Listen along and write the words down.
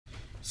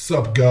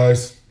Sup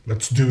guys,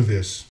 let's do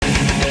this.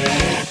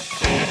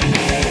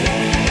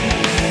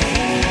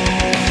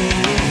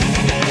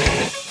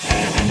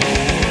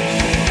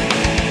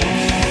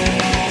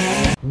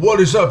 What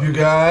is up you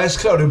guys,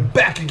 Claudio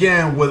back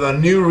again with a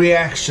new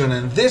reaction,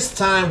 and this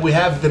time we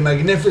have the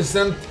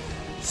Magnificent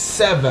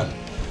 7.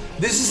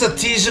 This is a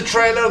teaser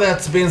trailer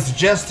that's been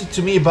suggested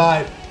to me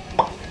by,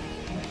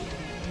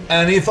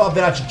 and he thought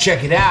that I should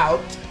check it out.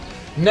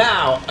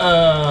 Now,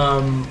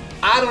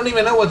 I don't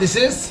even know what this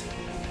is.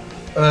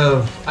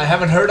 I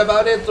haven't heard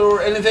about it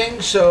or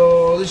anything,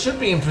 so this should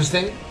be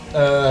interesting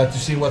to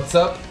see what's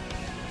up.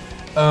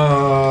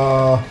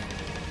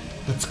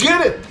 Let's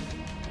get it!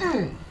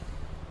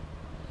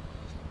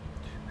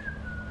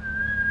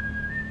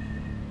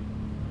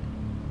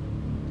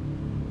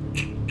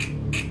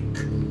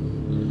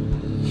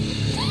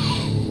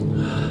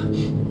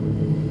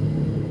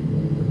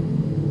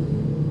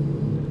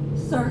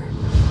 Sir,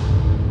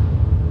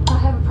 I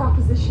have a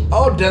proposition.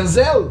 Oh,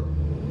 Denzel!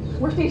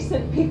 We're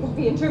decent people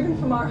being driven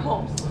from our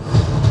homes.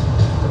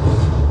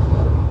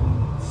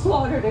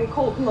 Slaughtered in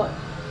cold blood.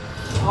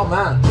 Oh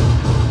man.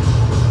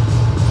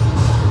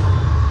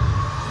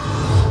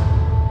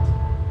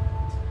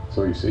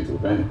 So you seek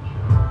revenge?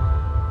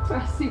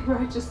 I seek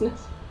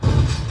righteousness.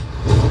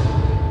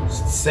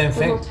 It's the same And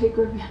thing. we'll take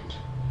revenge.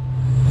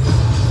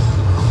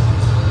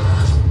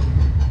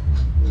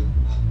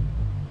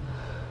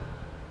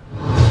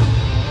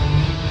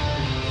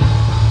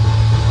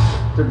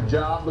 Took a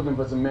job looking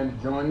for some men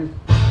to join me.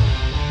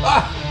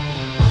 Ah!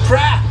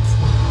 Pratt!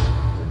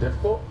 Is it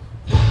difficult?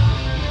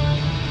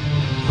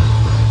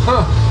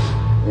 Huh.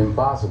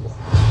 Impossible.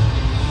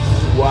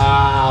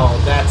 Wow,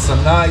 that's a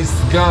nice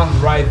gun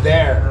right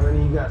there. How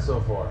many you got so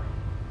far?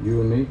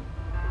 You and me?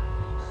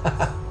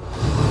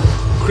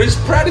 Chris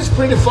Pratt is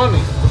pretty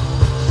funny.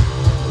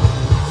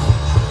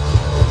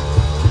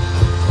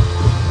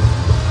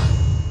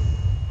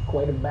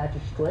 Quite a batch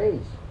of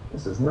strays.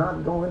 This is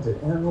not going to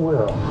end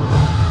well.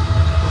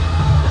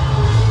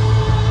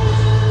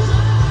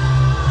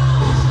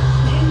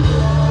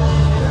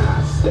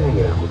 Dang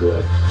it, I'm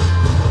good.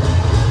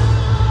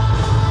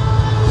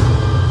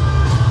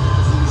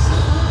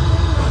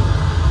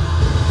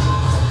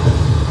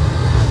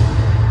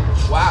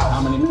 Wow.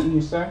 How many men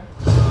you say?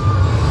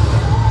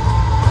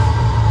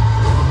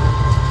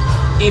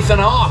 Ethan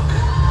Hawke,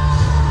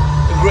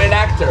 a great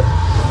actor.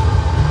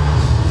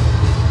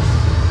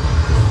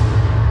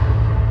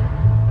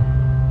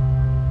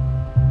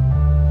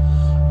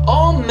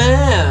 Oh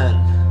man,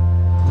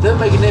 the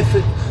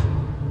magnificent.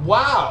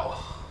 Wow.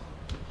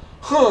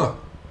 Huh.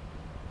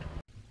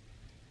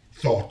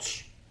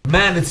 Thoughts?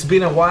 Man, it's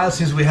been a while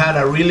since we had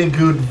a really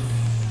good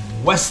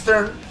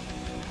Western.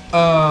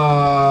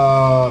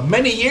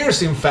 Many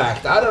years in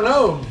fact. I don't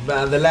know,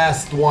 man, the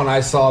last one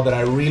I saw that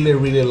I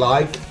really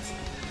liked.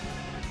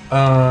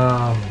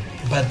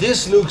 But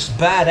this looks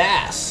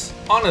badass.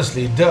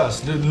 Honestly, it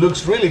does. It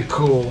looks really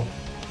cool.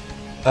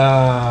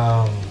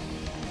 I'm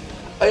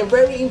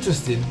very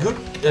interested.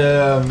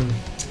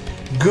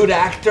 Good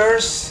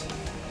actors.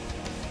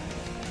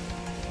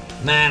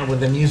 Man, when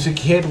the music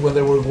hit, when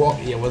they were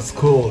walking, it was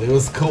cool. It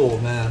was cool,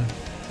 man.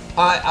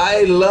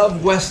 I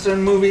love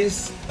Western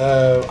movies.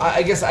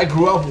 I guess I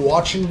grew up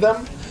watching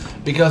them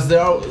because they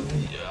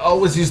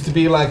always used to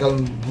be like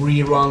on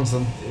reruns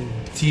on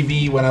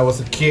TV when I was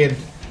a kid.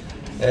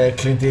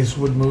 Clint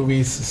Eastwood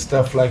movies,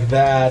 stuff like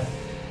that.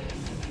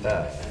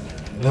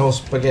 The whole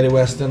spaghetti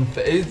western.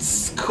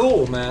 It's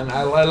cool, man.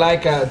 I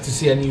like to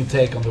see a new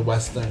take on the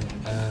western.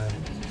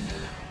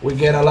 We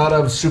get a lot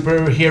of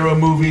superhero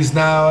movies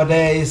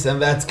nowadays,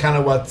 and that's kind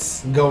of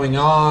what's going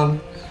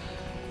on.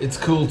 It's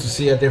cool to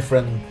see a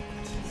different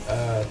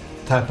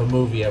type of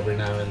movie every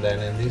now and then,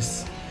 and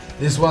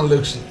this one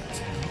looks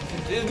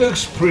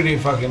pretty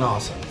fucking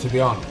awesome, to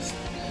be honest.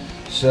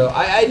 So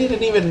I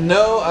didn't even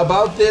know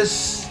about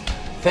this.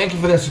 Thank you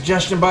for the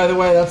suggestion, by the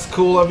way. That's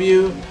cool of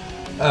you.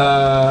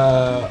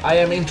 I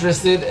am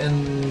interested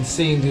in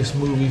seeing this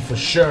movie for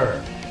sure.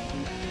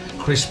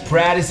 Chris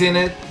Pratt is in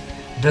it.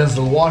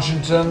 Denzel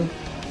Washington.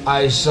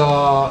 I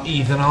saw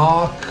Ethan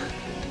Hawke,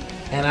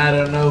 and I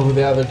don't know who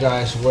the other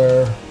guys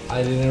were.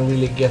 I didn't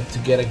really get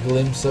a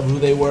glimpse of who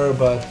they were,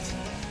 but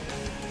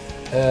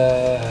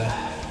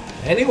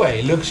anyway,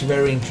 it looks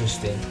very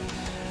interesting.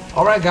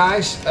 Alright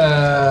guys,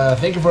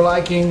 thank you for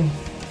liking,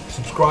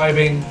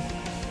 subscribing,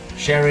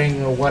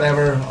 sharing, or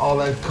whatever, all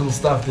that cool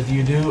stuff that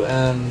you do,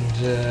 and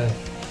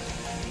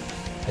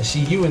I see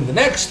you in the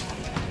next